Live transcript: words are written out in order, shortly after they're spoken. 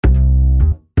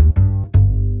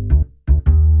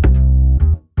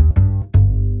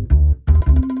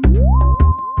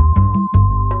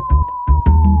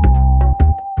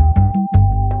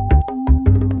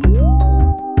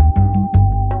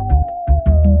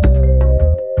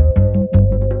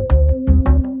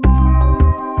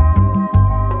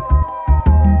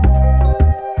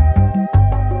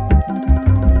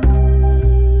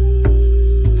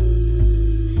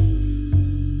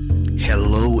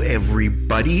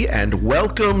everybody, and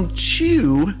welcome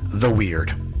to The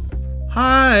Weird.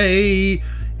 Hi,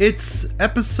 it's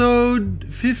episode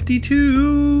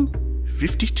 52.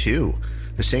 52.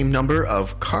 The same number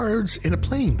of cards in a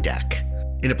playing deck.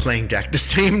 The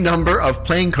same number of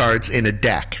playing cards in a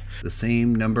deck. The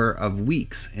same number of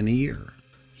weeks in a year.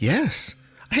 Yes.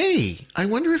 Hey, I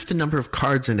wonder if the number of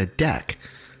cards in a deck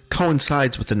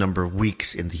coincides with the number of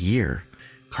weeks in the year.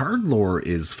 Card lore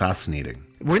is fascinating.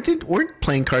 Weren't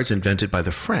playing cards invented by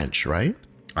the French, right?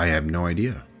 I have no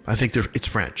idea. I think it's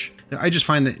French. I just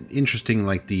find that interesting,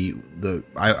 like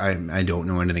I don't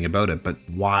know anything about it, but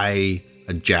why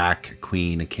a jack, a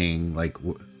queen, a king, like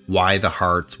why the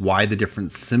hearts, why the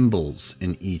different symbols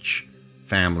in each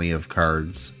family of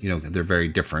cards, they're very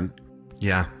different.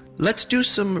 Yeah. Let's do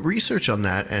some research on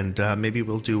that, and maybe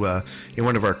we'll do in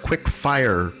one of our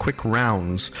quick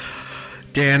rounds.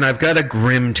 Dan, I've got a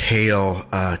grim tale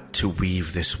to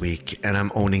weave this week, and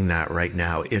I'm owning that right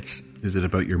now. Is it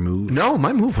about your move? No,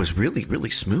 my move was really, really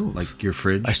smooth. Like your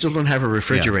fridge? I still don't have a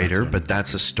refrigerator, Yeah, but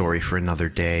that's a story for another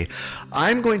day.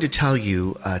 I'm going to tell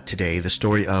you today the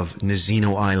story of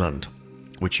Nazino Island,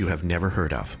 which you have never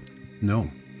heard of. No,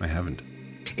 I haven't.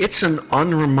 It's an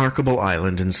unremarkable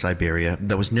island in Siberia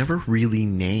that was never really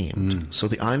named. So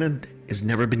the island has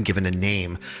never been given a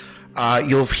name.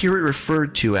 You'll hear it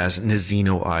referred to as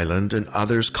Nazino Island, and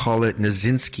others call it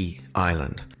Nazinski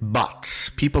Island.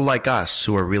 But people like us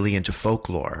who are really into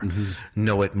folklore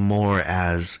know it more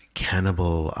as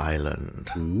Cannibal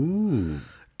Island. Ooh.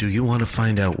 Do you want to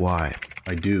find out why?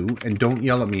 I do. And don't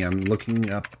yell at me. I'm looking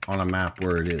up on a map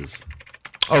where it is.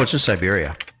 Oh, it's in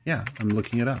Siberia. Yeah, I'm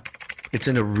looking it up. It's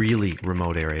in a really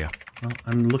remote area. Well,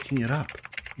 I'm looking it up.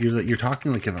 You're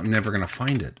talking like if I'm never going to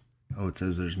find it. Oh, it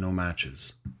says there's no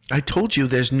matches. I told you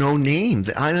there's no name.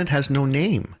 The island has no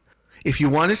name. If you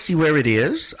want to see where it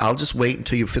is, I'll just wait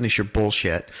until you finish your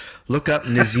bullshit. Look up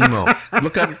Nazino.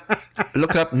 look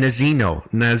up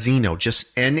Nazino.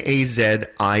 Just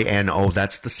Nazino.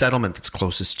 That's the settlement that's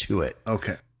closest to it.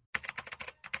 Okay.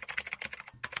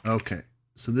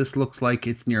 So this looks like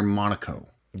it's near Monaco.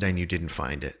 Then you didn't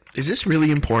find it. Is this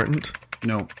really important?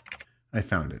 No, I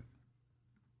found it.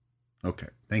 Okay,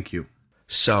 thank you.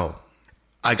 So,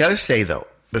 I gotta say though,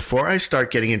 before I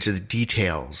start getting into the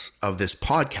details of this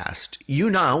podcast,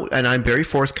 and I'm very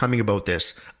forthcoming about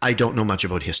this, I don't know much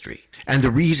about history. And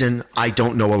the reason I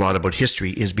don't know a lot about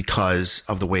history is because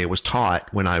of the way it was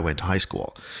taught when I went to high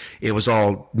school. It was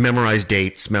all memorize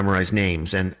dates, memorize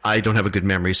names, and I don't have a good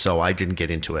memory, so I didn't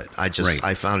get into it.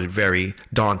 I found it very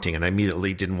daunting, and I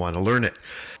immediately didn't want to learn it.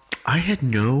 I had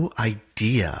no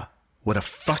idea what a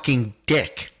fucking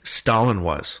dick Stalin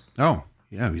was. Oh,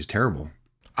 yeah, he was terrible.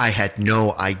 I had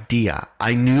no idea.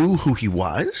 I knew who he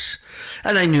was,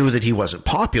 and I knew that he wasn't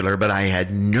popular, but I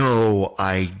had no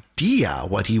idea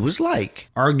what he was like.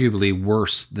 Arguably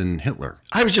worse than Hitler.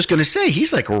 I was just going to say,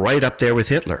 he's like right up there with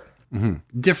Hitler.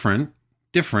 Mm-hmm. Different.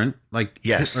 Like,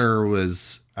 yes. Hitler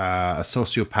was a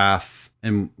sociopath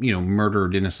and,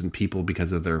 murdered innocent people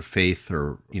because of their faith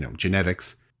or,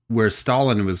 genetics, whereas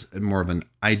Stalin was more of an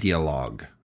ideologue.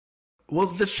 Well,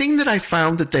 the thing that I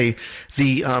found that the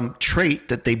trait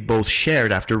that they both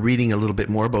shared after reading a little bit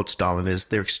more about Stalin is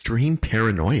their extreme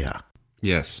paranoia.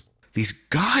 Yes. These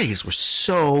guys were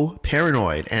so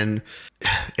paranoid and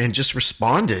just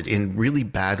responded in really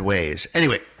bad ways.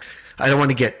 Anyway, I don't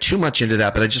want to get too much into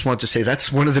that, but I just want to say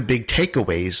that's one of the big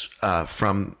takeaways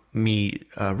from me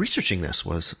researching this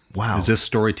was, wow. Does this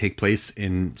story take place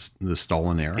in the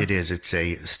Stalin era? It is. It's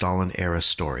a Stalin era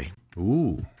story.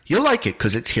 Ooh. You'll like it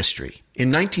because it's history. In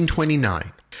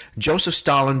 1929, Joseph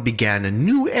Stalin began a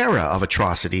new era of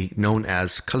atrocity known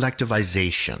as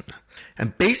collectivization.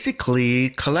 And basically,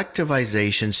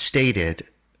 collectivization stated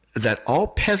that all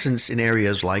peasants in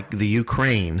areas like the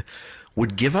Ukraine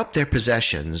would give up their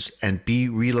possessions and be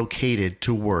relocated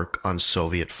to work on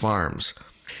Soviet farms.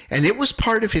 And it was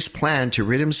part of his plan to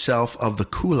rid himself of the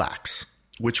kulaks,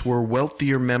 which were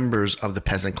wealthier members of the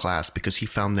peasant class because he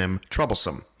found them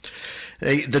troublesome.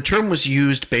 The term was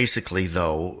used basically,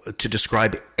 though, to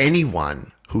describe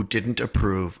anyone who didn't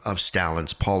approve of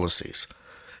Stalin's policies.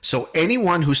 So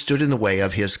anyone who stood in the way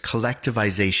of his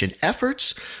collectivization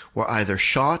efforts were either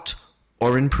shot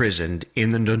or imprisoned in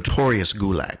the notorious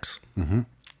gulags. Mm-hmm.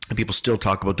 And people still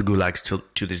talk about the gulags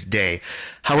to this day.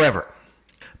 However,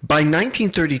 by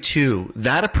 1932,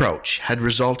 that approach had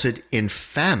resulted in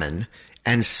famine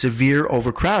and severe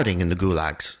overcrowding in the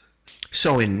gulags.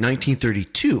 So in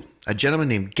 1932, a gentleman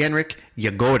named Genrikh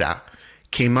Yagoda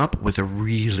came up with a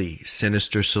really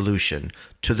sinister solution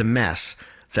to the mess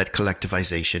that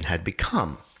collectivization had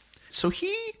become. So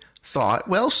he thought,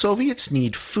 well, Soviets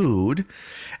need food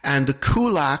and the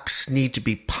kulaks need to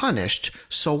be punished,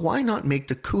 so why not make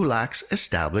the kulaks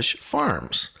establish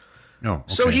farms? Oh, okay.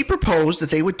 So he proposed that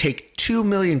they would take 2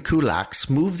 million kulaks,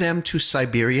 move them to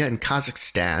Siberia and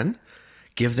Kazakhstan,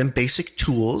 give them basic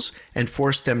tools, and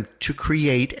force them to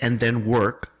create and then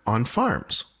work on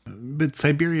farms. But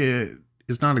Siberia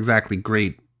is not exactly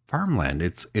great farmland.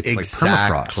 It's Exactly. like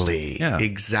permafrost. Yeah.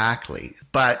 Exactly.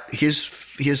 But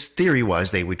his theory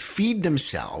was they would feed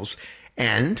themselves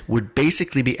and would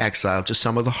basically be exiled to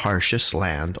some of the harshest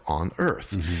land on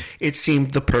Earth. Mm-hmm. It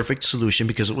seemed the perfect solution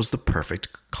because it was the perfect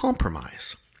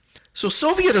compromise. So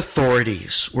Soviet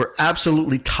authorities were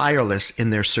absolutely tireless in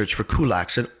their search for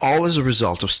kulaks, and all as a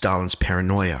result of Stalin's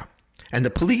paranoia. And the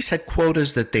police had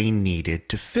quotas that they needed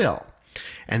to fill.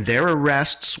 And their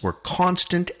arrests were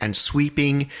constant and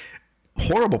sweeping.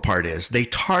 Horrible part is they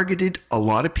targeted a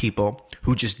lot of people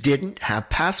who just didn't have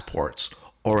passports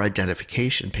or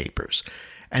identification papers.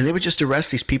 And they would just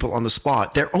arrest these people on the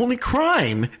spot, their only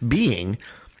crime being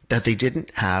that they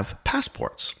didn't have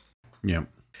passports. Yeah.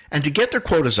 And to get their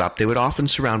quotas up, they would often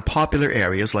surround popular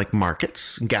areas like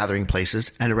markets, gathering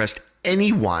places, and arrest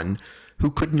anyone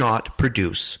who could not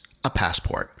produce a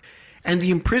passport. And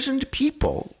the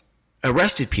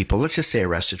arrested people, let's just say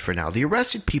arrested for now, the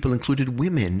arrested people included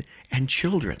women and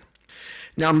children.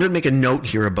 Now, I'm going to make a note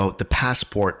here about the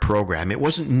passport program. It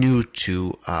wasn't new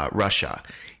to Russia.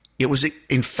 It was,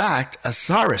 in fact, a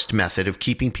Tsarist method of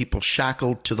keeping people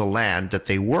shackled to the land that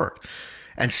they worked.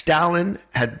 And Stalin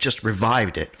had just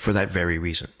revived it for that very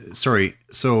reason. Sorry,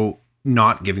 so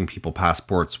not giving people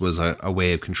passports was a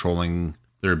way of controlling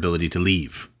their ability to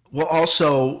leave. Well,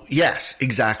 also, yes,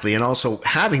 exactly. And also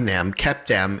having them kept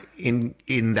them in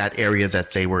that area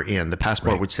that they were in. The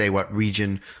passport would say what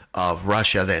region of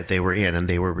Russia that they were in, and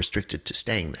they were restricted to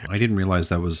staying there. I didn't realize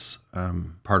that was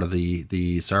part of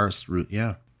the Tsarist route.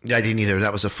 Yeah. Yeah, I didn't either.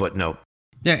 That was a footnote.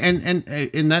 Yeah,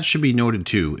 and that should be noted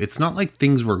too. It's not like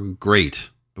things were great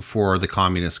before the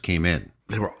communists came in.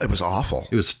 It was awful.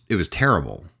 It was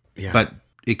terrible. Yeah. But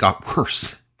it got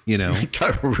worse. You know, it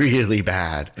got really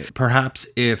bad. Perhaps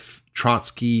if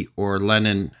Trotsky or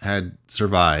Lenin had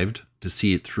survived to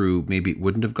see it through, maybe it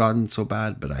wouldn't have gotten so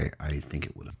bad, but I think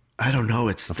it would have. I don't know.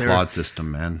 It's a flawed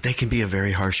system, man. They can be a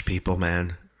very harsh people,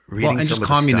 man. Reading and just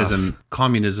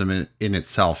communism in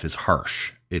itself is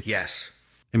harsh. Yes.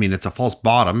 I mean, it's a false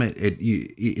bottom.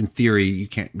 In theory, you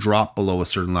can't drop below a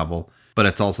certain level, but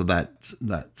it's also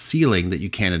that ceiling that you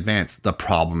can't advance. The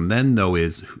problem then, though,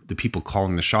 is the people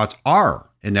calling the shots are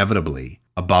inevitably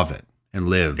above it and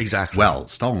live well.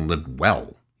 Stalin lived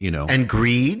well, you know. And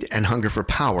greed and hunger for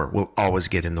power will always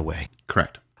get in the way.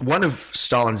 Correct. One of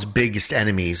Stalin's biggest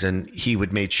enemies, and he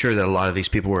would make sure that a lot of these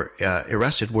people were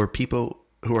arrested, were people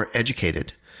who are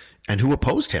educated and who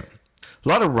opposed him. A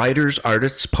lot of writers,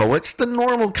 artists, poets, the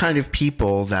normal kind of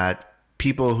people that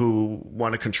people who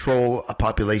want to control a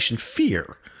population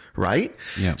fear, right?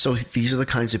 Yeah. So these are the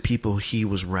kinds of people he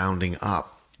was rounding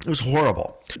up. It was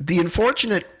horrible. The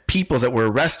unfortunate people that were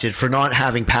arrested for not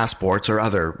having passports or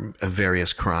other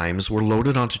various crimes were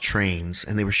loaded onto trains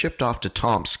and they were shipped off to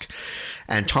Tomsk.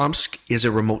 And Tomsk is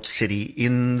a remote city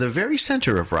in the very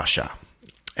center of Russia.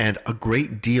 And a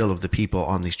great deal of the people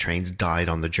on these trains died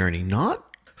on the journey, not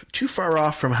too far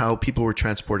off from how people were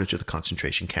transported to the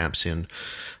concentration camps in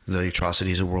the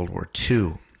atrocities of World War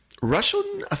II.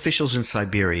 Russian officials in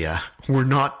Siberia were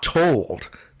not told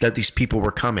that these people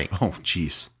were coming. Oh,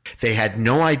 jeez. They had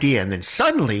no idea. And then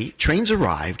suddenly trains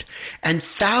arrived and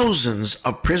thousands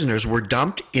of prisoners were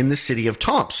dumped in the city of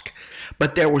Tomsk.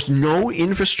 But there was no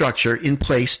infrastructure in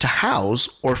place to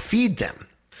house or feed them.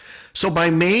 So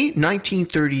by May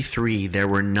 1933, there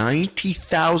were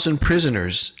 90,000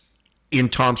 prisoners in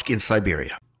Tomsk in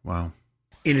Siberia. Wow.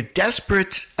 In a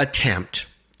desperate attempt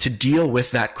to deal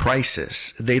with that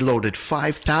crisis, they loaded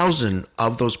 5,000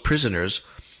 of those prisoners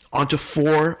onto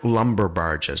 4 lumber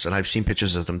barges. And I've seen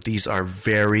pictures of them. These are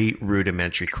very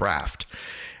rudimentary craft.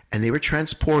 And they were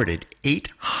transported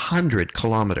 800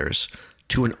 kilometers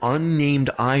to an unnamed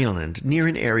island near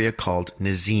an area called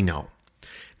Nizhino.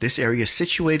 This area is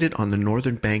situated on the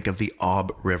northern bank of the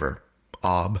Ob River.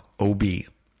 Obi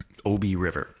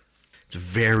River. It's a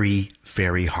very,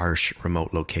 very harsh,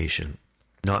 remote location.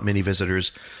 Not many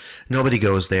visitors. Nobody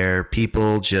goes there.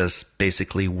 People just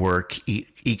basically work,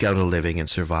 eke out a living, and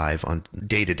survive on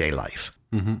day-to-day life.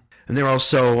 Mm-hmm. And they're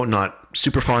also not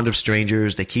super fond of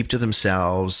strangers. They keep to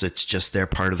themselves. It's just their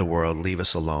part of the world. Leave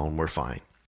us alone. We're fine.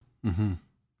 Mm-hmm.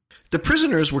 The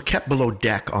prisoners were kept below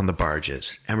deck on the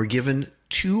barges and were given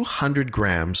 200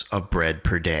 grams of bread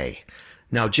per day.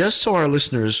 Now, just so our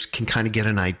listeners can kind of get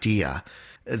an idea,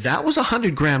 That was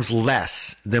 100 grams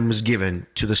less than was given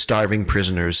to the starving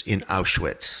prisoners in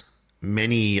Auschwitz.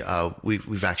 Many,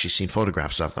 we've actually seen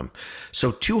photographs of them.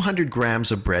 So 200 grams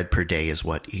of bread per day is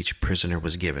what each prisoner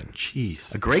was given.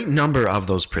 Jeez. A great number of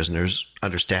those prisoners,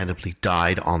 understandably,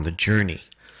 died on the journey.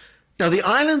 Now, the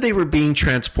island they were being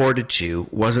transported to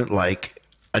wasn't like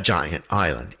a giant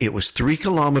island. It was 3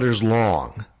 kilometers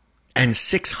long and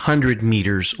 600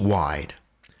 meters wide.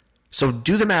 So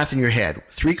do the math in your head.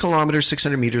 3 kilometers,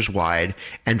 600 meters wide,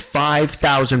 and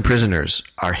 5,000 prisoners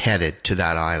are headed to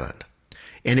that island.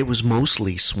 And it was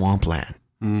mostly swampland.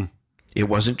 It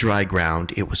wasn't dry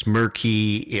ground. It was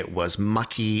murky. It was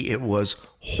mucky. It was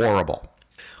horrible.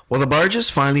 Well, the barges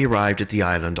finally arrived at the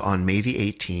island on May the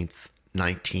 18th,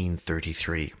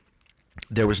 1933.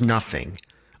 There was nothing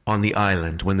on the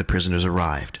island when the prisoners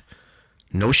arrived.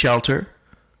 No shelter,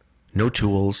 no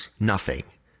tools, nothing.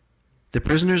 The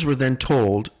prisoners were then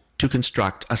told to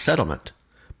construct a settlement,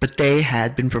 but they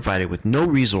had been provided with no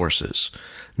resources,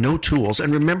 no tools.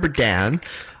 And remember, Dan,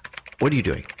 what are you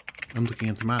doing? I'm looking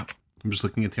at the map. I'm just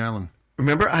looking at the island.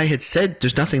 Remember, I had said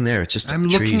there's nothing there. It's just I'm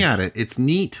trees. looking at it. It's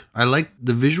neat. I like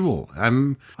the visual.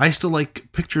 I still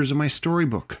like pictures in my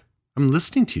storybook. I'm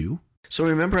listening to you. So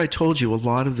remember, I told you a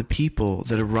lot of the people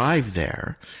that arrived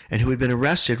there and who had been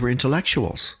arrested were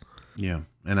intellectuals. Yeah,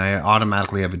 and I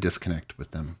automatically have a disconnect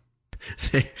with them.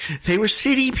 They were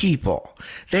city people.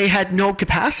 They had no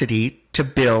capacity to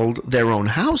build their own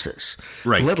houses,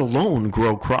 right, let alone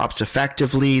grow crops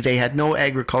effectively. They had no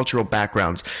agricultural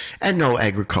backgrounds and no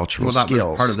agricultural skills. Well,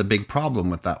 that was part of the big problem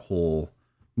with that whole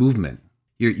movement.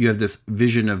 You have this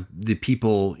vision of the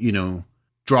people,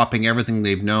 dropping everything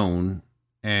they've known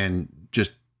and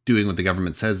just doing what the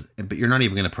government says, but you're not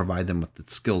even going to provide them with the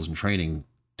skills and training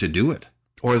to do it.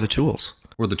 Or the tools.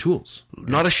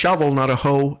 Not a shovel, not a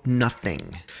hoe,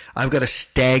 nothing. I've got a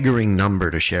staggering number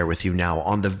to share with you now.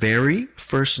 On the very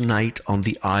first night on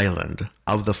the island,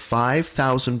 of the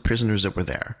 5,000 prisoners that were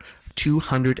there,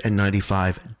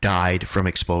 295 died from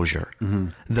exposure. Mm-hmm.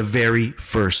 The very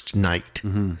first night.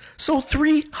 Mm-hmm. So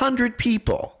 300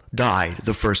 people died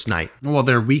the first night. Well,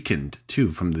 they're weakened,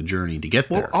 too, from the journey to get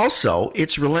there. Well, also,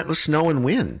 it's relentless snow and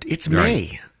wind. It's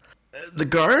May. The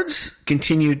guards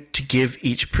continued to give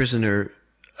each prisoner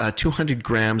 200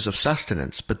 grams of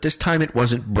sustenance, but this time it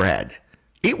wasn't bread.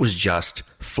 It was just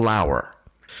flour.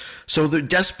 So the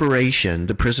desperation,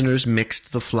 the prisoners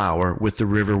mixed the flour with the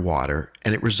river water,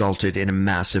 and it resulted in a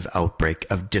massive outbreak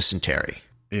of dysentery.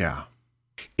 Yeah.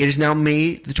 It is now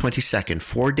May the 22nd,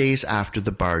 4 days after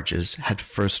the barges had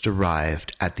first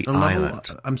arrived at the island.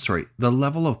 The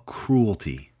level of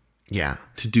cruelty. Yeah.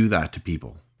 To do that to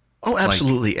people. Oh,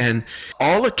 absolutely. And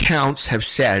all accounts have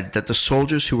said that the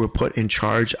soldiers who were put in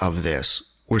charge of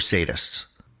this were sadists.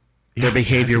 Yeah, their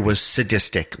behavior was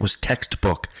sadistic, was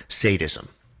textbook sadism.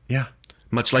 Yeah.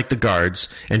 Much like the guards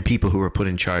and people who were put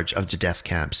in charge of the death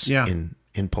camps in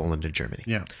Poland and Germany.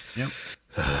 Yeah. Yeah.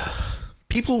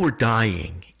 People were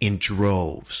dying in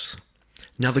droves.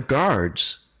 Now, the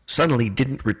guards suddenly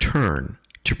didn't return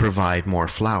to provide more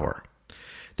flour.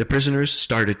 The prisoners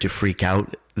started to freak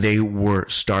out. They were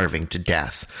starving to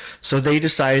death. So they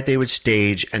decided they would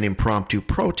stage an impromptu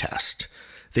protest.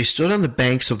 They stood on the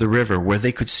banks of the river where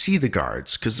they could see the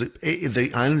guards, because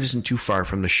the island isn't too far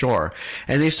from the shore,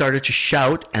 and they started to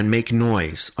shout and make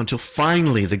noise until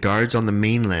finally the guards on the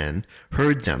mainland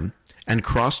heard them and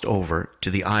crossed over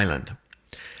to the island.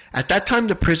 At that time,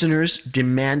 the prisoners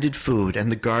demanded food,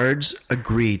 and the guards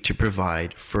agreed to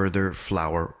provide further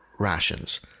flour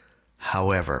rations.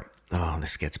 However,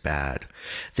 this gets bad.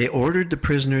 They ordered the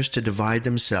prisoners to divide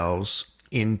themselves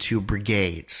into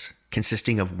brigades,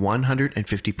 consisting of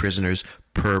 150 prisoners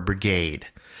per brigade.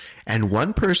 And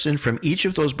one person from each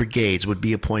of those brigades would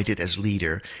be appointed as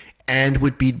leader and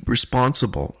would be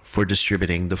responsible for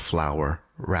distributing the flour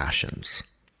rations.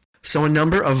 So a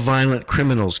number of violent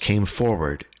criminals came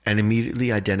forward and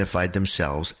immediately identified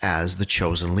themselves as the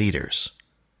chosen leaders.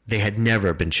 They had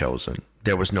never been chosen.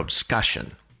 There was no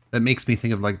discussion. That makes me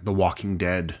think of like The Walking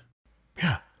Dead.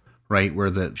 Yeah. Right? Where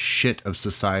the shit of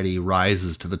society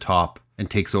rises to the top and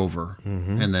takes over.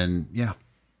 Mm-hmm. And then,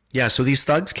 Yeah, so these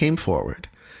thugs came forward.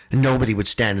 And nobody would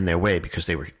stand in their way because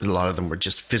a lot of them were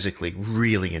just physically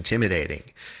really intimidating.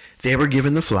 They were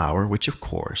given the flour, which of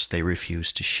course they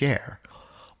refused to share.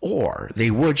 Or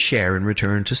they would share in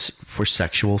return for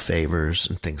sexual favors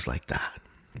and things like that.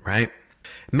 Right?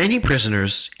 Many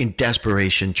prisoners in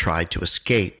desperation tried to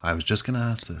escape. I was just going to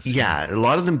ask this. Yeah, a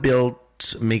lot of them built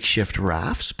built makeshift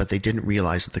rafts, but they didn't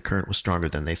realize that the current was stronger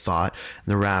than they thought.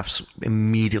 And the rafts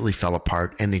immediately fell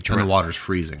apart and they drowned. And the water's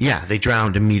freezing. Yeah, they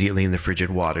drowned immediately in the frigid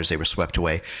waters. They were swept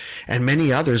away. And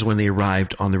many others, when they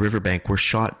arrived on the riverbank, were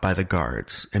shot by the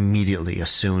guards immediately as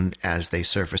soon as they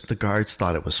surfaced. The guards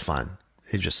thought it was fun.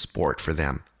 It was just sport for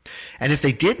them. And if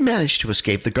they did manage to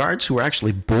escape, the guards who were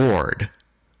actually bored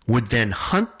would then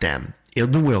hunt them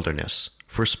in the wilderness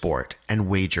for sport and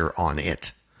wager on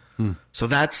it. So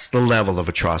that's the level of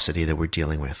atrocity that we're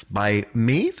dealing with. By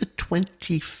May the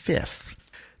 25th,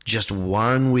 just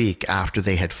 1 week after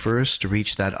they had first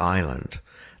reached that island,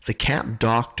 the camp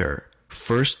doctor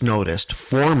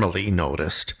formally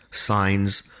noticed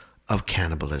signs of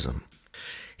cannibalism.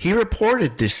 He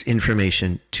reported this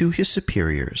information to his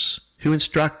superiors, who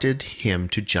instructed him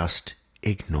to just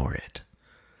ignore it.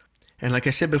 And like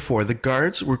I said before, the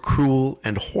guards were cruel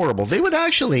and horrible. They would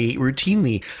actually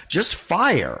routinely just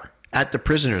fire at the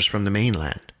prisoners from the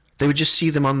mainland. They would just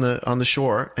see them on the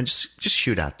shore and just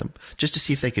shoot at them, just to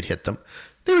see if they could hit them.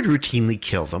 They would routinely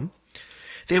kill them.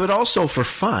 They would also, for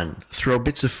fun, throw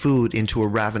bits of food into a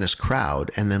ravenous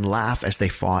crowd and then laugh as they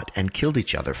fought and killed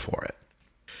each other for it.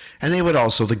 And they would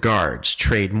also, the guards,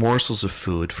 trade morsels of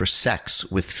food for sex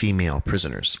with female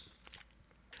prisoners.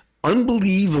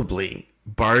 Unbelievably,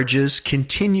 barges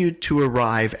continued to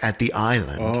arrive at the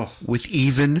island with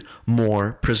even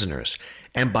more prisoners.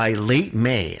 And by late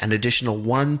May, an additional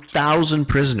 1,000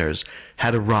 prisoners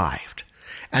had arrived.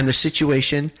 And the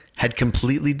situation had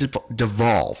completely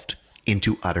devolved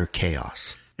into utter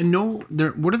chaos. And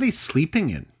what are they sleeping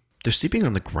in? They're sleeping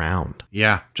on the ground.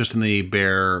 Yeah, just in the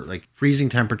bare, freezing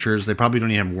temperatures. They probably don't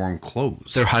even have warm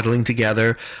clothes. They're huddling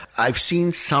together. I've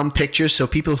seen some pictures, so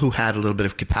people who had a little bit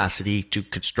of capacity to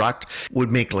construct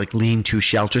would make lean-to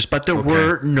shelters, but there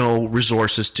were no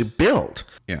resources to build.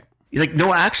 Yeah.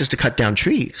 No access to cut down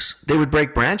trees. They would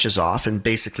break branches off and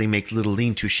basically make little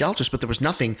lean-to shelters, but there was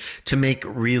nothing to make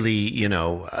really,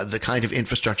 the kind of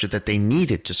infrastructure that they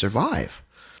needed to survive.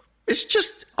 It's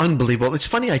just unbelievable. It's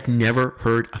funny, I'd never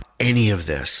heard of any of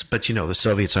this, but the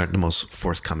Soviets aren't the most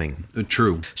forthcoming.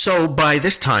 True. So by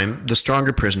this time, the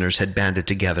stronger prisoners had banded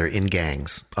together in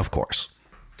gangs, of course.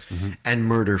 Mm-hmm. And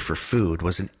murder for food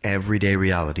was an everyday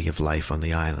reality of life on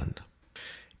the island.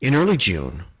 In early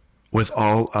June, with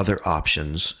all other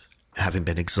options having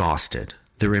been exhausted,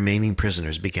 the remaining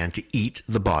prisoners began to eat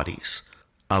the bodies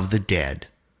of the dead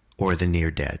or the near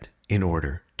dead in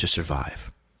order to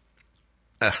survive.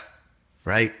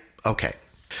 Right? Okay.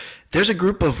 There's a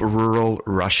group of rural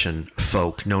Russian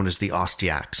folk known as the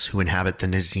Ostyaks who inhabit the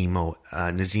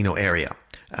Nazino area.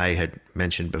 I had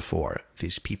mentioned before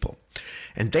these people.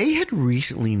 And they had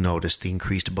recently noticed the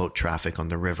increased boat traffic on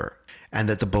the river and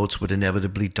that the boats would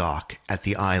inevitably dock at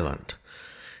the island.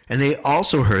 And they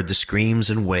also heard the screams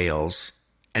and wails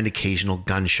and occasional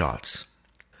gunshots.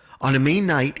 On a May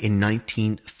night in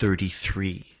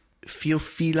 1933,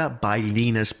 Feofila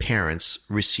Bailina's parents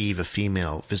receive a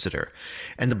female visitor.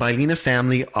 And the Bailina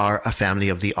family are a family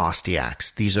of the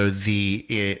Ostyaks. These are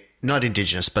the, not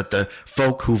indigenous, but the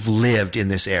folk who've lived in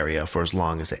this area for as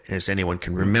long as anyone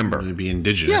can remember. It'd be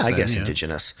indigenous. Yeah, I guess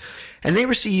indigenous. And they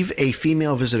receive a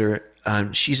female visitor.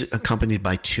 She's accompanied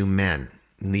by two men.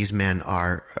 And these men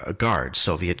are guards,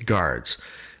 Soviet guards.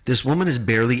 This woman is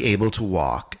barely able to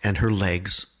walk, and her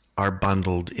legs are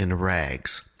bundled in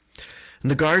rags. And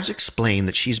the guards explain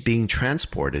that she's being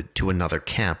transported to another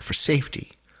camp for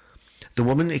safety. The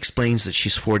woman explains that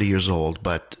she's 40 years old,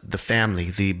 but the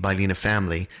Bailina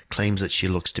family, claims that she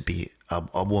looks to be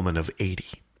a woman of 80.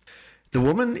 The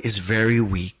woman is very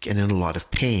weak and in a lot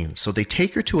of pain, so they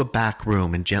take her to a back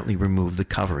room and gently remove the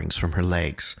coverings from her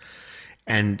legs.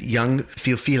 And young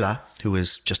Feofila, who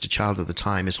is just a child at the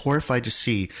time, is horrified to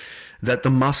see that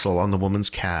the muscle on the woman's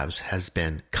calves has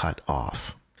been cut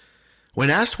off. When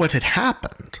asked what had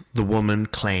happened, the woman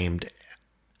claimed,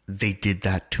 "They did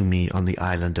that to me on the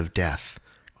island of death,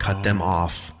 cut them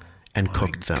off and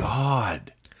cooked them."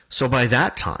 God. So by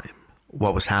that time,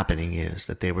 what was happening is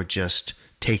that they were just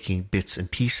taking bits and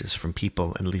pieces from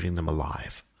people and leaving them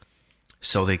alive.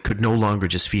 So they could no longer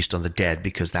just feast on the dead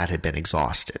because that had been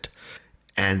exhausted.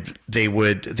 And they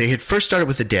had first started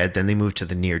with the dead, then they moved to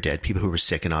the near dead, people who were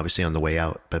sick and obviously on the way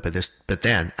out. But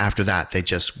then after that, they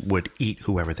just would eat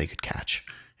whoever they could catch.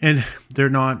 And they're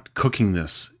not cooking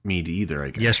this meat either, I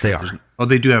guess. Yes, they are. Oh,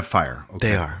 they do have fire. Okay.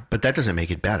 They are. But that doesn't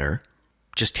make it better.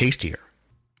 Just tastier.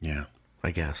 Yeah.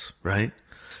 I guess, right?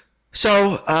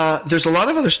 So there's a lot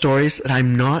of other stories that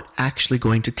I'm not actually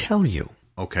going to tell you.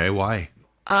 Okay, why?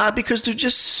 Because they're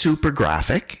just super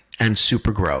graphic and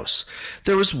super gross.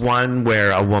 There was one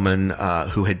where a woman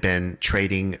who had been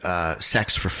trading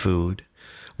sex for food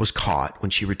was caught when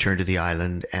she returned to the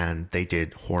island, and they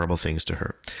did horrible things to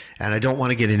her. And I don't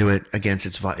want to get into it against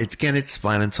it's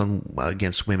violence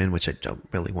against women, which I don't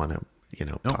really want to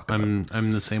talk about.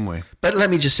 I'm the same way. But let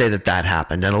me just say that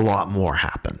happened, and a lot more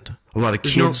happened. A lot of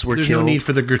kids were killed. There's no need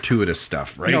for the gratuitous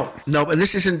stuff, right? No, but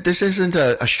this isn't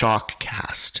a shock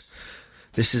cast.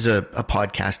 This is a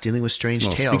podcast dealing with strange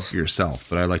tales. Speak for yourself,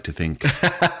 but I like to think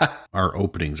our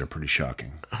openings are pretty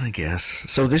shocking. I guess.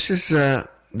 So this is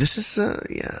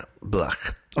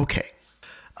blech. Okay.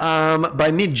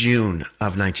 By mid-June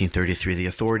of 1933, the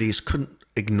authorities couldn't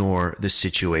ignore the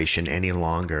situation any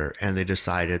longer, and they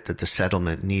decided that the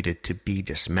settlement needed to be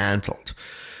dismantled.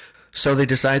 So they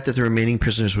decided that the remaining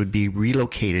prisoners would be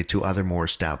relocated to other more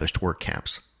established work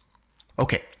camps.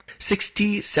 Okay,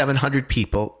 6,700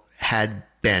 people had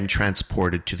been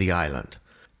transported to the island.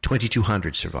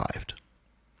 2,200 survived.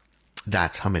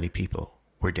 That's how many people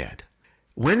were dead.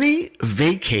 When they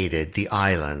vacated the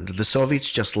island, the Soviets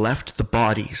just left the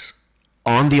bodies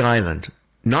on the island,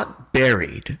 not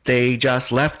buried. They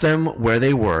just left them where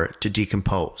they were to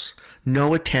decompose.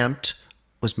 No attempt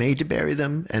was made to bury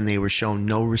them, and they were shown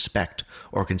no respect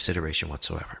or consideration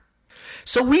whatsoever.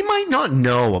 So we might not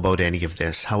know about any of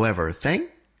this. However,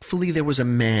 thankfully there was a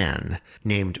man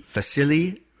named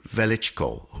Vasily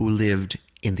Velichko who lived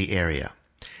in the area,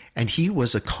 and he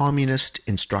was a communist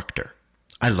instructor.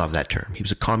 I love that term. He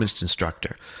was a communist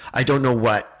instructor. I don't know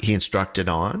what he instructed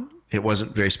on. It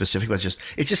wasn't very specific, but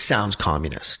it just sounds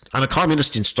communist. I'm a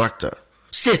communist instructor.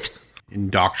 Sit!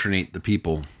 Indoctrinate the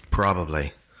people.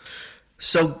 Probably.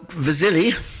 So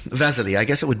Vasily, I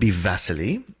guess it would be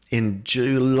Vasily, in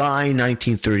July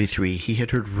 1933, he had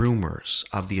heard rumors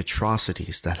of the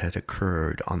atrocities that had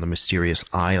occurred on the mysterious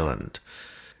island.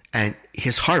 And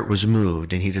his heart was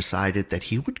moved, and he decided that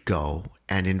he would go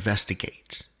and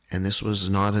investigate. And this was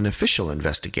not an official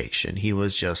investigation. He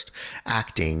was just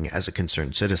acting as a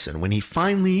concerned citizen. When he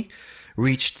finally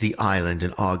reached the island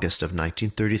in August of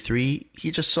 1933,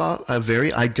 he just saw a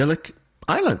very idyllic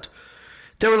island.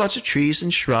 There were lots of trees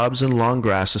and shrubs and long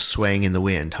grasses swaying in the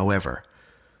wind. However,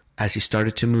 as he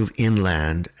started to move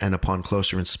inland and upon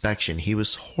closer inspection, he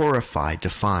was horrified to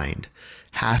find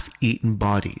half-eaten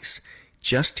bodies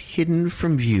just hidden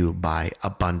from view by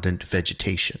abundant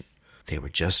vegetation. They were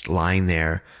just lying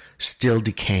there, still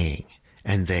decaying,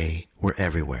 and they were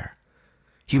everywhere.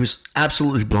 He was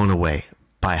absolutely blown away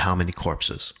by how many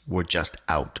corpses were just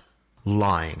out,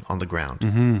 lying on the ground.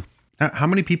 Mm-hmm. How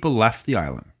many people left the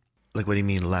island? Like, what do you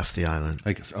mean left the island?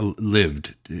 Like,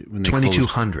 lived when they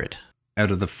 2,200.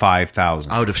 Out of the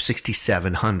 5,000. Out of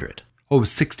 6,700. Oh, it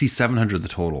was 6,700 the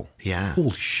total. Yeah.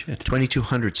 Holy shit.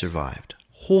 2,200 survived.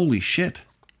 Holy shit.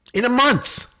 In a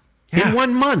month. Yeah. In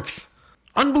 1 month.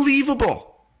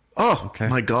 Unbelievable. Oh, okay.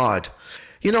 My God.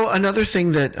 You know, another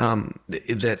thing that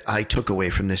that I took away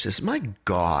from this is, my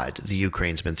God, the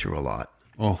Ukraine's been through a lot.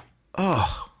 Oh,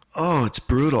 it's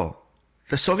brutal.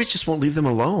 The Soviets just won't leave them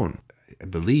alone. I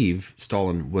believe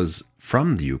Stalin was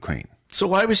from the Ukraine. So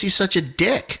why was he such a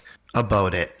dick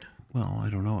about it? Well, I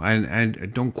don't know. I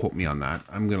don't quote me on that.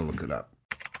 I'm going to look it up.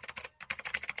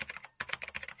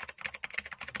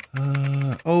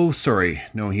 Sorry.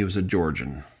 No, he was a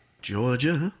Georgian.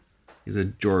 Georgia? He's a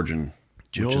Georgian.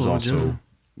 Which is also,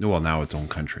 well, now its own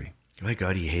country. My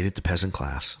God, he hated the peasant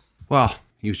class. Well,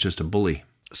 he was just a bully.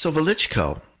 So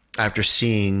Velichko, after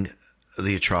seeing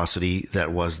the atrocity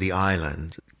that was the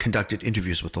island, conducted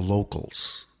interviews with the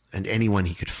locals and anyone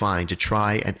he could find to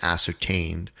try and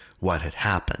ascertain what had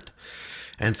happened.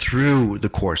 And through the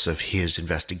course of his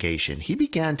investigation, he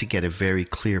began to get a very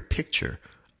clear picture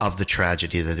of the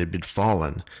tragedy that had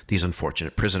befallen these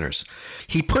unfortunate prisoners.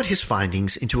 He put his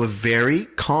findings into a very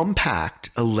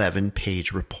compact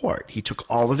 11-page report. He took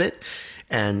all of it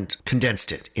and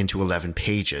condensed it into 11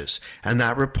 pages. And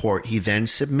that report he then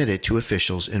submitted to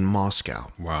officials in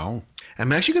Moscow. Wow.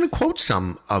 I'm actually going to quote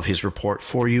some of his report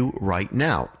for you right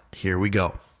now. Here we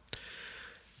go.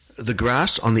 The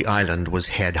grass on the island was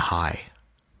head high,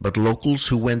 but locals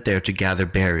who went there to gather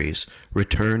berries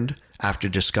returned after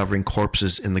discovering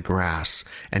corpses in the grass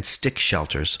and stick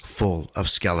shelters full of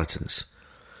skeletons.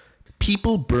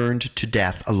 People burned to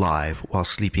death alive while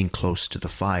sleeping close to the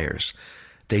fires.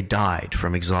 They died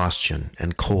from exhaustion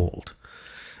and cold.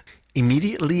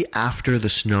 Immediately after the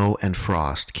snow and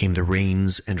frost came the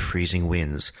rains and freezing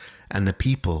winds, and the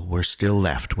people were still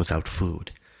left without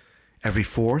food. Every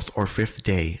 4th or 5th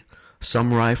day,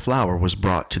 some rye flour was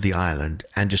brought to the island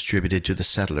and distributed to the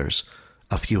settlers,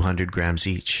 a few hundred grams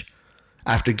each.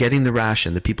 After getting the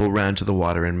ration, the people ran to the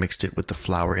water and mixed it with the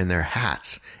flour in their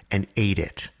hats and ate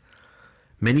it.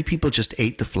 Many people just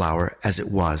ate the flour as it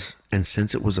was, and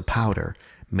since it was a powder,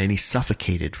 Many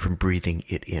suffocated from breathing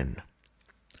it in.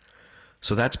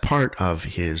 So that's part of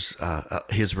his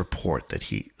report that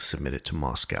he submitted to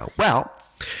Moscow. Well,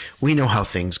 we know how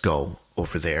things go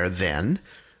over there then.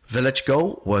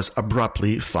 Velichko was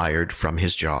abruptly fired from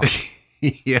his job.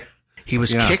 Yeah. He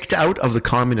was kicked out of the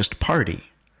Communist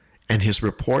Party, and his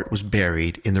report was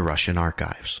buried in the Russian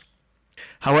archives.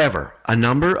 However, a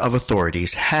number of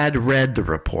authorities had read the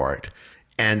report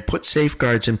and put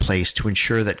safeguards in place to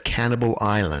ensure that Cannibal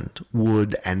Island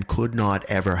would and could not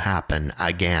ever happen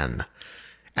again.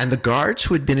 And the guards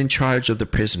who had been in charge of the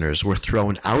prisoners were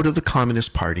thrown out of the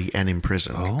Communist Party and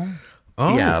imprisoned.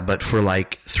 Oh. Yeah, but for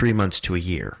like 3 months to a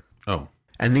year. Oh.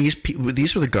 And these were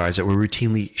the guards that were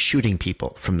routinely shooting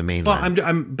people from the mainland.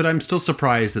 Well, I'm still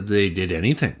surprised that they did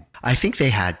anything. I think they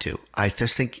had to. I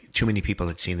just think too many people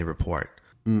had seen the report.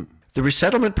 The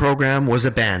resettlement program was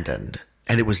abandoned,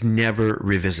 and it was never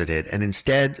revisited. And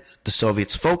instead, the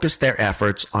Soviets focused their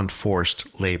efforts on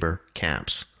forced labor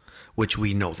camps, which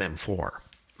we know them for.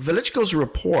 Velichko's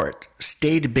report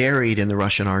stayed buried in the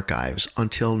Russian archives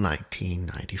until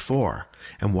 1994.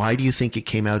 And why do you think it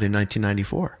came out in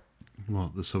 1994?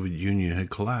 Well, the Soviet Union had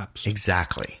collapsed.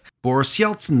 Exactly. Boris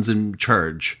Yeltsin's in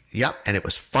charge. Yep, and it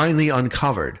was finally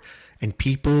uncovered, and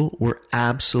people were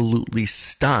absolutely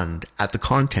stunned at the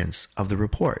contents of the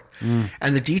report.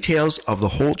 And the details of the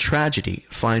whole tragedy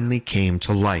finally came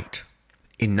to light.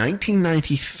 In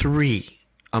 1993,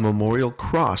 a memorial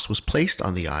cross was placed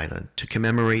on the island to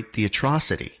commemorate the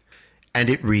atrocity, and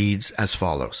it reads as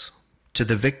follows: "To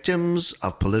the victims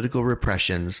of political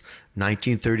repressions,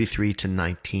 1933 to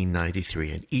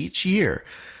 1993." And each year,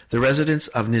 the residents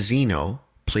of Nizhino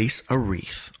place a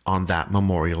wreath on that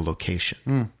memorial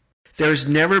location. There has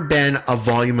never been a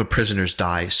volume of prisoners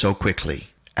die so quickly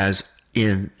as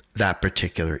in that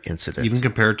particular incident. Even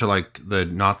compared to like the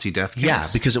Nazi death camps? Yeah,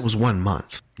 because it was 1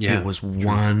 month. Yeah. It was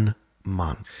 1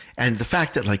 month. And the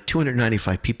fact that like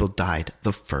 295 people died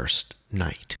the first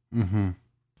night.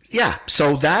 Yeah,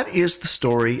 so that is the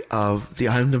story of the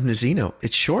island of Nizhino.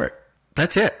 It's short.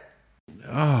 That's it.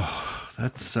 Oh,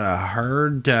 that's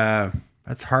hard.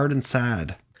 That's hard and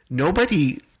sad.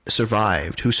 Nobody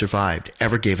who survived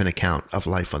ever gave an account of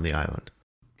life on the island.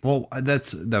 Well,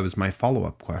 that was my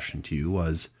follow-up question to you,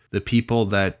 was the people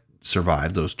that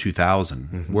survived, those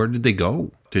 2,000, where did they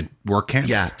go? To work camps?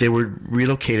 Yeah, they were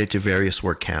relocated to various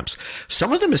work camps.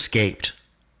 Some of them escaped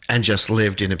and just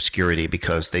lived in obscurity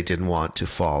because they didn't want to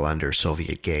fall under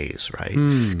Soviet gaze, right?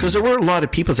 Because there were a lot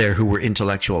of people there who were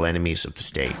intellectual enemies of the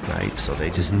state, right? So they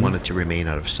just wanted to remain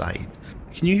out of sight.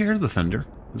 Can you hear the thunder?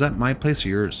 Is that my place or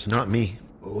yours? Not me.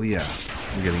 Oh, yeah.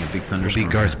 We're getting a big It'll thunderstorm.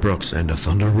 be Garth Brooks and a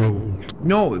thunder rolled.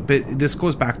 No, but this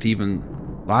goes back to even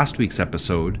last week's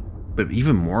episode, but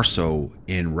even more so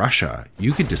in Russia.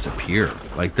 You could disappear.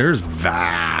 Like, there's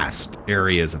vast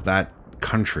areas of that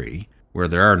country where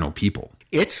there are no people.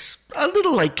 It's a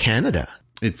little like Canada.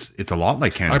 It's a lot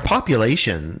like Canada. Our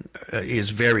population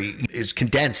is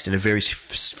condensed in a very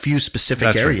few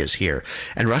specific areas here.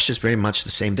 And Russia's very much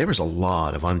the same. There was a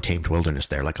lot of untamed wilderness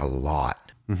there, like a lot.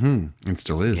 And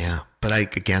still is. Yeah. But I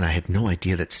had no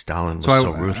idea that Stalin was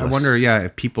so ruthless. I wonder,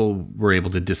 if people were able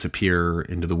to disappear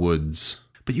into the woods.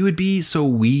 But you would be so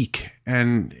weak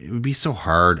and it would be so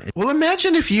hard. Well,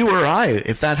 imagine if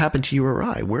that happened to you or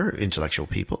I. We're intellectual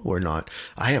people. We're not.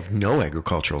 I have no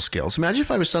agricultural skills. Imagine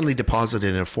if I was suddenly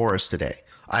deposited in a forest today.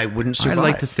 I wouldn't survive. I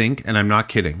like to think, and I'm not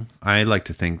kidding, I like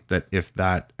to think that if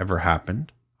that ever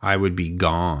happened, I would be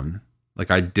gone.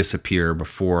 Like, I'd disappear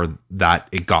before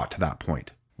it got to that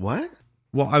point. What?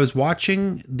 Well, I was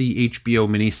watching the HBO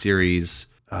miniseries,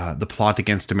 The Plot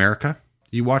Against America.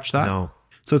 Did you watch that? No.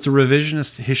 So it's a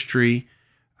revisionist history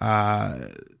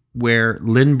where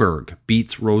Lindbergh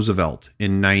beats Roosevelt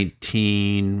in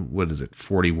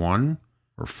 41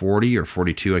 or 40 or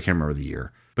 42. I can't remember the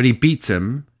year. But he beats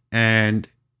him, and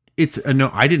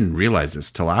I didn't realize this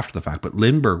till after the fact, but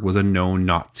Lindbergh was a known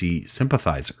Nazi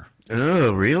sympathizer.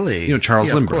 Oh, really? You know,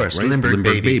 Charles Lindbergh, of course. right? Lindbergh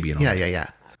baby. And all.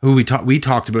 Yeah. Who we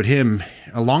talked about him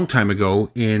a long time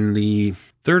ago in the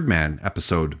Third Man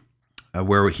episode,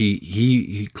 where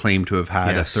he claimed to have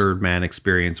had a third man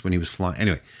experience when he was flying.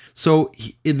 Anyway, so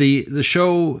the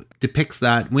show depicts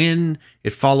that when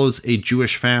it follows a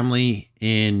Jewish family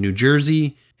in New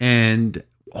Jersey, and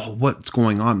what's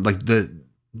going on? Like, the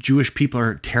Jewish people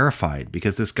are terrified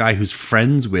because this guy who's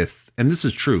friends with, and this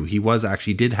is true, he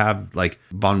did have like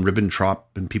von Ribbentrop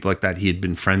and people like that he had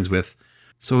been friends with.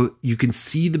 So you can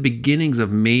see the beginnings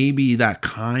of maybe that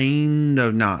kind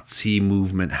of Nazi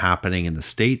movement happening in the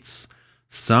States.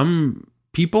 Some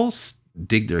people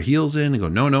dig their heels in and go,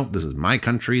 no, this is my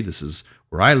country. This is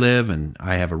where I live and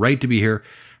I have a right to be here.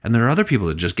 And there are other people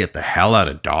that just get the hell out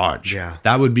of Dodge. Yeah.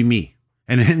 That would be me.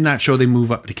 And in that show, they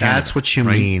move up to Canada. That's what you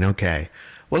mean. Okay.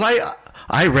 Well,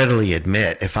 I readily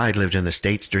admit if I had lived in the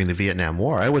States during the Vietnam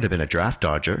War, I would have been a draft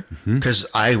dodger because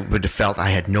I would have felt I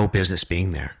had no business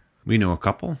being there. We know a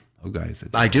couple of guys.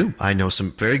 I do. I know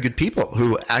some very good people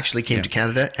who actually came to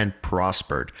Canada and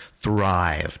prospered,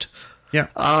 thrived. Yeah.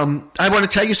 I want to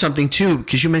tell you something too,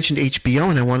 because you mentioned HBO,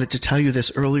 and I wanted to tell you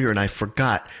this earlier, and I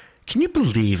forgot. Can you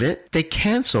believe it? They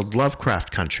canceled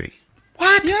Lovecraft Country.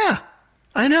 What? Yeah,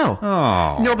 I know.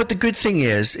 Oh. No, but the good thing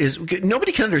is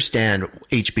nobody can understand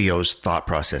HBO's thought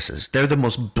processes. They're the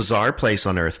most bizarre place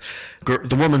on earth.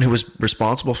 The woman who was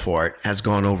responsible for it has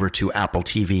gone over to Apple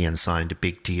TV and signed a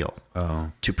big deal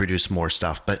to produce more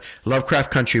stuff. But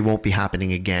Lovecraft Country won't be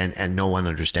happening again, and no one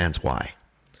understands why.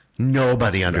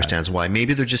 Nobody understands why.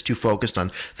 Maybe they're just too focused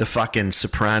on the fucking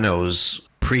Sopranos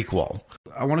prequel.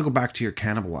 I want to go back to your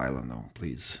Cannibal Island, though,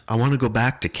 please. I want to go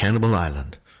back to Cannibal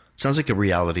Island. Sounds like a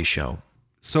reality show.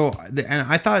 So, and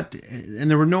I thought,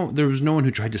 and there was no one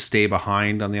who tried to stay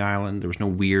behind on the island. There was no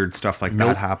weird stuff like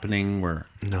that happening.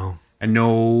 And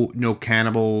no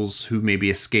cannibals who maybe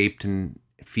escaped and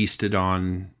feasted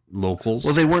on locals.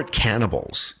 Well, they weren't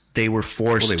cannibals. They were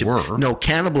forced to. No,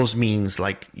 cannibals means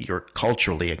like you're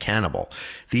culturally a cannibal.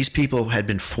 These people had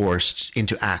been forced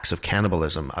into acts of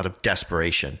cannibalism out of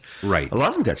desperation. Right. A lot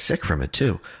of them got sick from it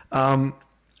too.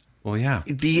 Well, yeah.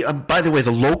 By the way,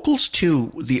 the locals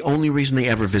too. The only reason they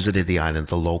ever visited the island,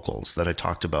 the locals that I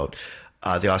talked about,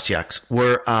 the Ostiaks,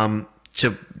 were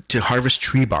to harvest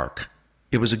tree bark.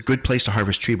 It was a good place to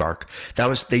harvest tree bark.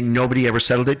 Nobody ever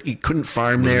settled it. You couldn't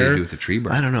farm there. What did they do with the tree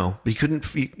bark? I don't know. But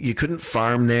you couldn't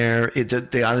farm there.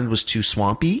 The island was too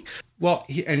swampy. Well,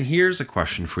 and here's a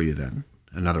question for you then.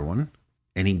 Another one.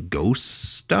 Any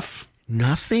ghost stuff?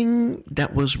 Nothing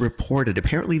that was reported.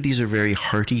 Apparently these are very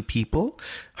hearty people.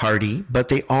 But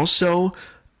they also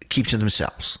keep to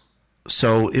themselves.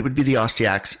 So it would be the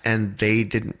Ostiaks, and they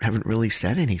haven't really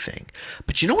said anything.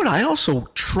 But you know what? I also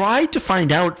tried to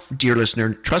find out, dear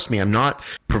listener. Trust me, I'm not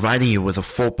providing you with a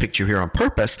full picture here on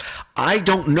purpose. I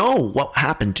don't know what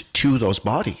happened to those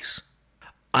bodies.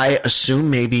 I assume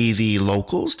maybe the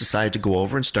locals decided to go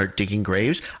over and start digging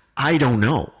graves. I don't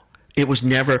know. It was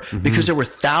never, because there were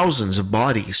thousands of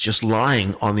bodies just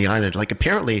lying on the island. Like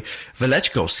apparently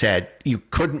Velechko said you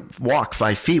couldn't walk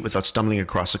 5 feet without stumbling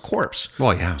across a corpse.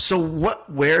 Well, yeah. So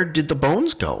where did the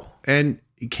bones go? And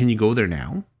can you go there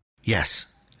now?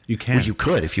 Yes. You can. Well, you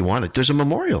could if you wanted. There's a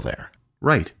memorial there.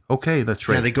 Right. Okay, that's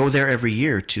right. Yeah, they go there every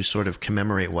year to sort of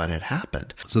commemorate what had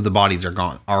happened. So the bodies are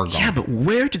gone. Yeah, but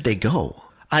where did they go?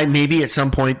 Maybe at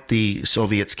some point the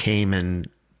Soviets came and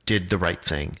did the right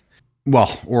thing.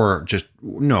 Well, or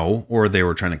they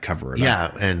were trying to cover it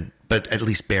up. Yeah, but at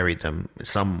least buried them in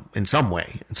some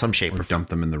way, in some shape. Or dumped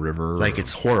them in the river. Like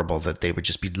it's horrible that they would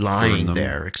just be lying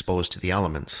there exposed to the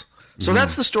elements. So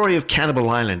that's the story of Cannibal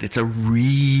Island. It's a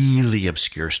really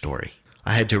obscure story.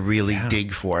 I had to really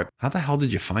dig for it. How the hell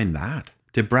did you find that?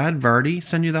 Did Brad Vardy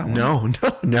send you that one?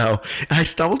 No. I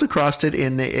stumbled across it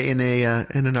in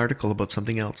an article about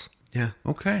something else. Yeah.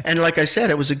 Okay. And like I said,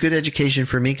 it was a good education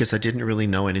for me because I didn't really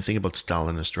know anything about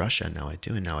Stalinist Russia. Now I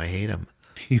do, and now I hate him.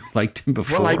 You liked him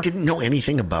before? Well, I didn't know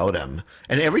anything about him.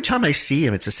 And every time I see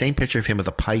him, it's the same picture of him with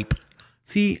a pipe.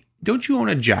 See, don't you own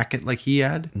a jacket like he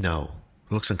had? No.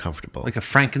 It looks uncomfortable. Like a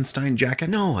Frankenstein jacket?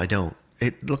 No, I don't.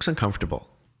 It looks uncomfortable.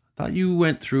 I thought you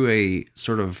went through a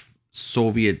sort of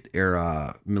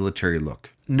Soviet-era military look.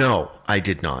 No, I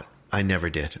did not. I never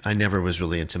did. I never was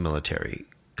really into military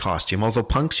costume, although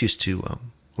punks used to, a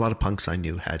lot of punks I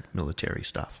knew had military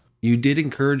stuff. You did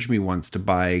encourage me once to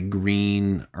buy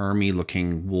green army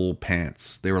looking wool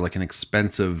pants. They were like an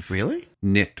expensive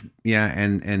knit. Yeah.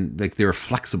 And like they were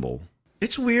flexible.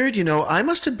 It's weird. I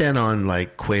must have been on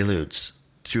like Quaaludes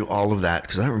through all of that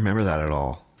because I don't remember that at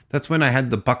all. That's when I had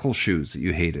the buckle shoes that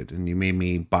you hated and you made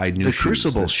me buy new shoes. The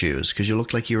Crucible shoes because you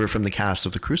looked like you were from the cast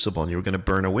of the Crucible and you were going to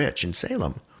burn a witch in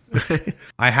Salem.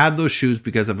 I had those shoes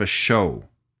because of a show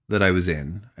that I was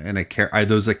in, and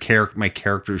my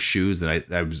character's shoes that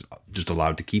I was just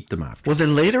allowed to keep them after. Well,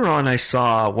 then later on, I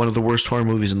saw one of the worst horror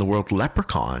movies in the world,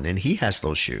 Leprechaun, and he has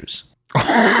those shoes.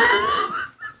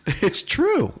 It's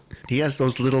true. He has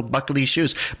those little buckly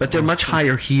shoes, but they're much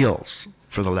higher heels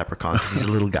for the Leprechaun because he's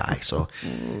a little guy, so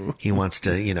he wants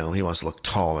to look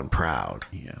tall and proud.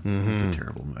 Yeah, It's a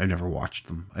terrible. I've never watched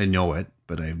them. I know it,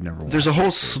 but I've never. There's a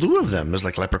whole slew of them. There's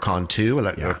like Leprechaun 2,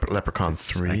 Leprechaun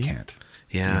 3. I can't.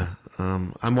 Yeah.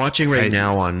 I'm watching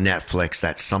now on Netflix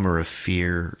that Summer of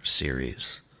Fear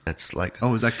series. That's like,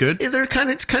 oh, is that good?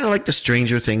 It's kind of like the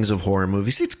Stranger Things of horror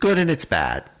movies. It's good and it's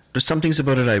bad. There's some things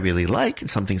about it I really like and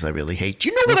some things I really hate. Do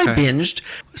you know what I binged?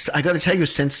 I got to tell you,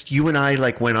 since you and I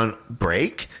like went on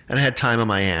break and I had time on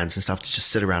my hands and stuff to just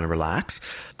sit around and relax,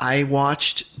 I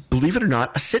watched, believe it or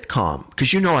not, a sitcom.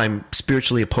 Because you know I'm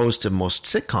spiritually opposed to most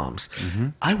sitcoms.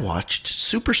 I watched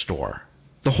Superstore,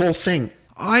 the whole thing.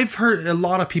 I've heard a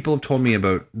lot of people have told me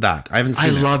about that. I haven't seen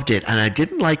it. I loved it, and I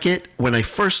didn't like it when I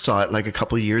first saw it like a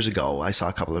couple of years ago. I saw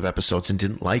a couple of episodes and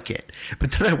didn't like it.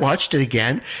 But then I watched it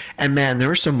again, and man, there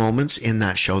are some moments in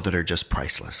that show that are just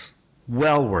priceless.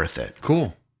 Well worth it.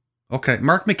 Cool. Okay.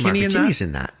 Mark McKinney's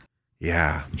in that.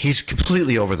 Yeah. He's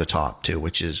completely over the top, too,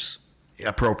 which is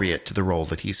appropriate to the role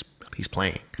that he's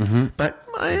playing. But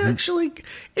actually,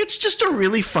 it's just a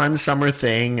really fun summer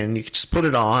thing, and you can just put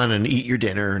it on and eat your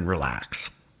dinner and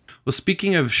relax. Well,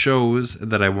 speaking of shows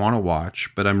that I want to watch,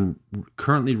 but I'm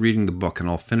currently reading the book, and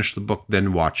I'll finish the book,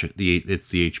 then watch it. It's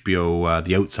the HBO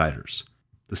The Outsiders,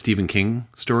 the Stephen King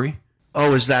story.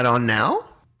 Oh, is that on now?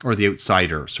 Or The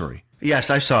Outsider, sorry.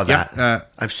 Yes, I saw that.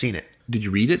 Yep, I've seen it. Did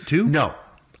you read it too? No,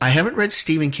 I haven't read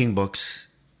Stephen King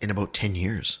books in about 10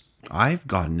 years. I've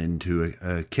gotten into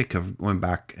a kick of going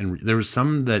back, and there was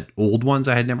some old ones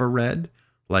I had never read,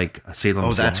 like Salem's Lot.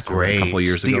 Oh, that's great. A couple of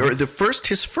years ago.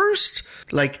 His first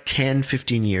like 10,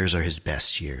 15 years are his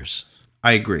best years.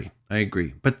 I agree.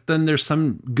 But then there's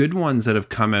some good ones that have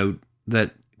come out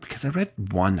that, because I read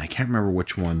one, I can't remember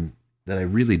which one, that I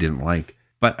really didn't like.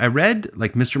 But I read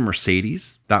like Mr.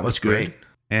 Mercedes. That was good. Great.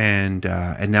 And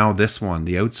now this one,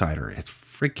 The Outsider, it's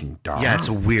freaking dark. Yeah, it's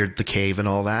a weird, the cave and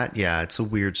all that. Yeah, it's a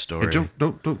weird story. Hey,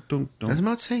 don't. I'm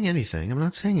not saying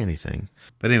anything.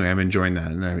 But anyway, I'm enjoying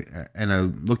that, and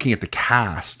I'm looking at the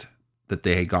cast that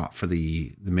they got for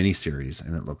the miniseries,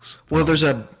 and it looks phenomenal.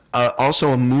 Well. There's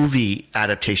also a movie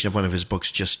adaptation of one of his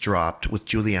books just dropped with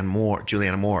Juliana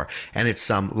Moore, and it's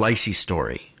Lacey's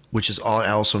story, which is all I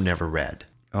also never read.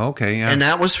 Okay, yeah. And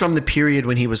that was from the period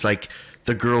when he was like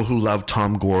The Girl Who Loved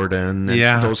Tom Gordon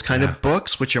and those kind of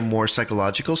books, which are more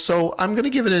psychological. So I'm going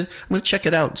to check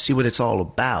it out and see what it's all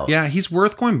about. Yeah, he's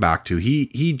worth going back to.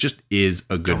 He just is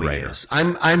a good writer.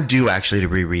 I'm due actually to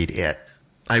reread it.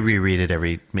 I reread it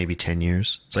every maybe 10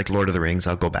 years. It's like Lord of the Rings.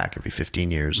 I'll go back every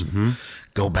 15 years and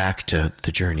go back to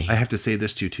the journey. I have to say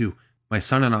this to you too. My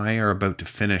son and I are about to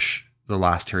finish the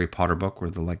last Harry Potter book. We're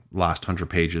the last 100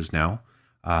 pages now.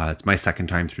 It's my second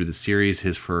time through the series,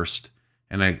 his first.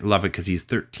 And I love it because he's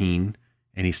 13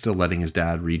 and he's still letting his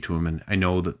dad read to him. And I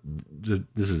know that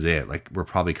this is it. Like, we're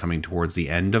probably coming towards the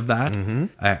end of that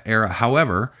era.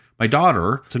 However, my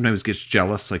daughter sometimes gets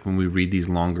jealous, like when we read these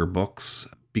longer books,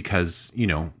 because, you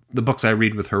know, the books I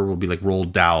read with her will be like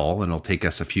Roald Dahl, and it'll take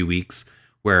us a few weeks,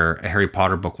 where a Harry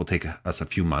Potter book will take us a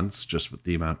few months, just with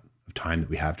the amount of time that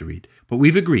we have to read. But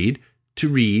we've agreed to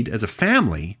read as a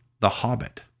family The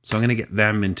Hobbit. So I'm going to get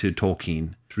them into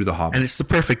Tolkien through The Hobbit. And it's the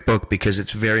perfect book because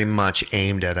it's very much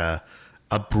aimed at a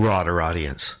broader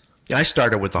audience. I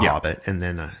started with The Hobbit, and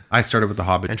then I started with The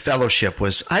Hobbit. And Fellowship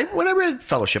was when I read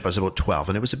Fellowship, I was about 12,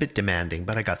 and it was a bit demanding,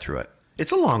 but I got through it.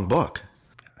 It's a long book.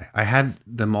 I had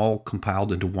them all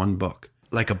compiled into one book,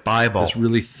 like a Bible. It's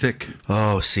really thick.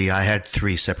 Oh, see, I had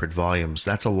 3 separate volumes.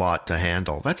 That's a lot to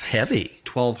handle. That's heavy.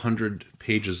 1,200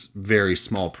 pages, very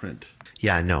small print.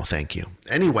 Yeah, no, thank you.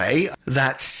 Anyway,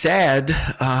 that said,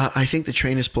 I think the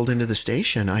train has pulled into the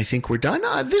station. I think we're done.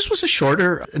 This was a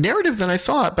shorter narrative than I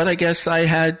thought, but I guess I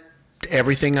had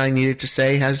everything I needed to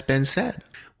say has been said.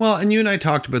 Well, and you and I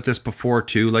talked about this before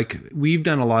too. Like, we've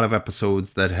done a lot of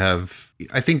episodes that have,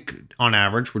 I think on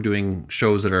average, we're doing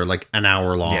shows that are like an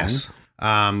hour long. Yes.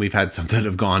 We've had some that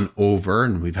have gone over,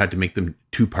 and we've had to make them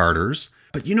 2-parters.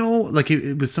 But, you know, like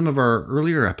with some of our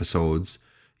earlier episodes,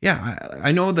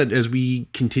 I know that as we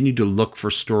continue to look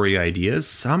for story ideas,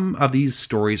 some of these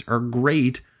stories are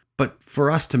great, but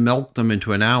for us to melt them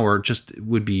into an hour just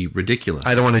would be ridiculous.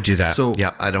 I don't want to do that. So,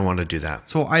 I don't want to do that.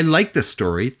 So I like this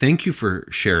story. Thank you for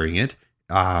sharing it.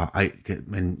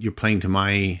 And you're playing to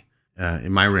my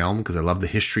in my realm, because I love the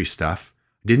history stuff.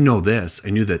 I didn't know this.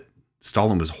 I knew that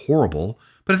Stalin was horrible,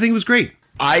 but I think it was great.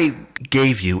 I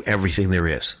gave you everything there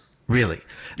is. Really.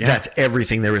 Yeah. That's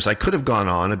everything there is. I could have gone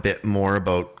on a bit more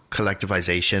about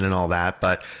collectivization and all that,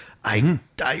 but I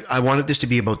wanted this to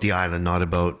be about the island, not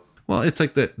about... Well, it's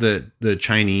like the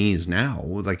Chinese now.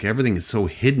 Like, everything is so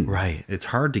hidden. Right. It's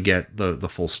hard to get the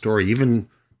full story. Even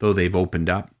though they've opened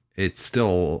up, it's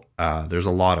still... there's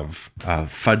a lot of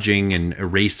fudging and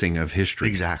erasing of history.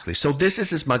 Exactly. So this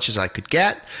is as much as I could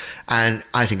get. And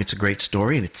I think it's a great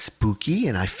story, and it's spooky.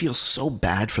 And I feel so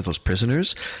bad for those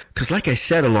prisoners. Because like I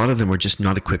said, a lot of them were just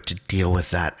not equipped to deal with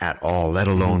that at all, let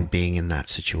alone being in that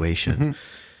situation.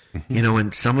 Mm-hmm. You know,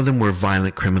 and some of them were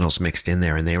violent criminals mixed in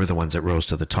there, and they were the ones that rose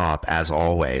to the top, as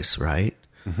always, right?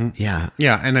 Yeah.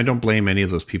 Yeah, and I don't blame any of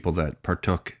those people that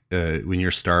partook when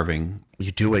you're starving.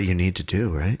 You do what you need to do,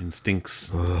 right?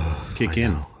 Instincts kick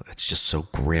in. Know. It's just so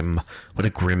grim. What a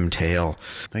grim tale.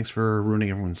 Thanks for ruining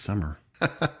everyone's summer.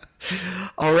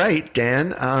 All right,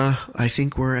 Dan. I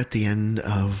think we're at the end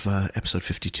of episode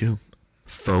 52.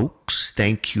 Folks,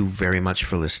 thank you very much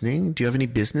for listening. Do you have any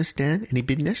business, Dan? Any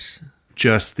business?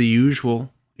 Just the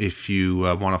usual. If you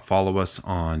want to follow us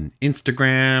on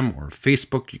Instagram or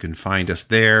Facebook, you can find us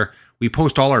there. We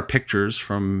post all our pictures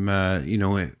from,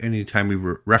 anytime we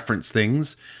reference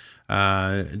things,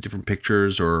 different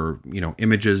pictures or,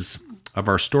 images of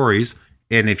our stories.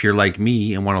 And if you're like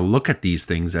me and want to look at these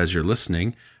things as you're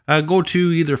listening, go to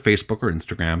either Facebook or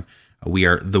Instagram. We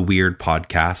are The Weird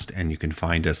Podcast, and you can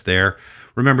find us there.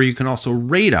 Remember, you can also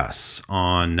rate us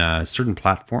on certain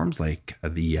platforms like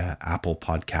the Apple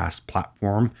Podcast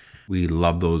platform. We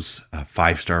love those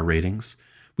 5-star ratings.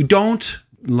 We don't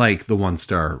like the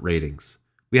 1-star ratings.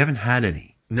 We haven't had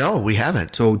any. No, we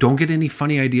haven't. So don't get any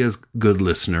funny ideas, good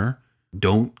listener.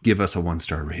 Don't give us a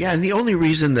 1-star rating. Yeah, and the only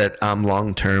reason that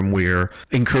long-term we're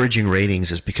encouraging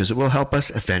ratings is because it will help us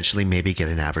eventually maybe get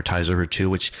an advertiser or two,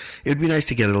 which it would be nice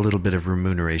to get a little bit of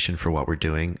remuneration for what we're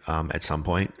doing at some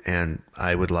point. And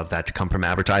I would love that to come from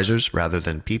advertisers rather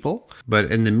than people. But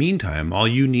in the meantime, all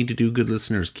you need to do, good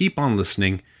listeners, keep on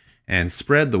listening and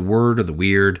spread the word of the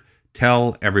weird.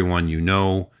 Tell everyone you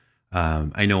know.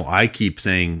 I know I keep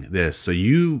saying this, so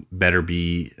you better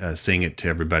be saying it to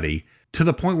everybody. To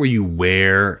the point where you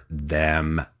wear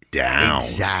them down.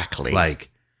 Exactly. Like,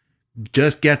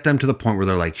 just get them to the point where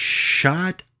they're like,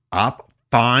 shut up.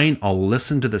 Fine, I'll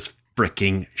listen to this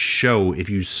freaking show if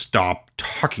you stop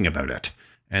talking about it.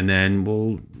 And then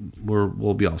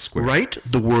we'll be all square. Write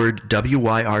the word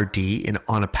WYRD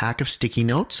on a pack of sticky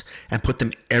notes and put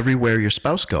them everywhere your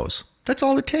spouse goes. That's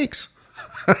all it takes.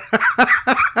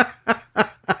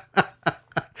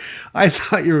 I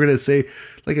thought you were going to say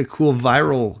like a cool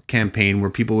viral campaign where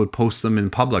people would post them in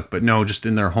public, but no, just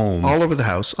in their home. All over the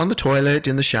house, on the toilet,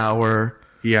 in the shower.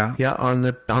 Yeah. Yeah, on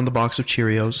the box of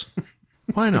Cheerios.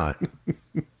 Why not?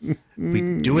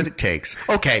 We do what it takes.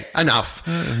 Okay, enough.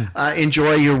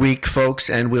 Enjoy your week, folks,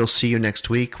 and we'll see you next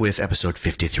week with episode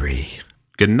 53.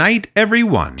 Good night,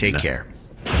 everyone. Take care.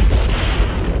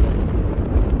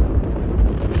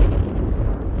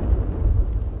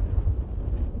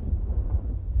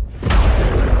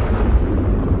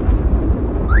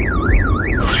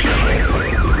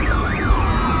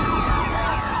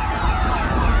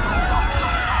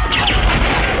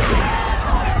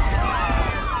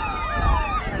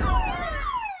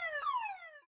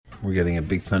 We're getting a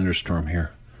big thunderstorm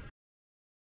here.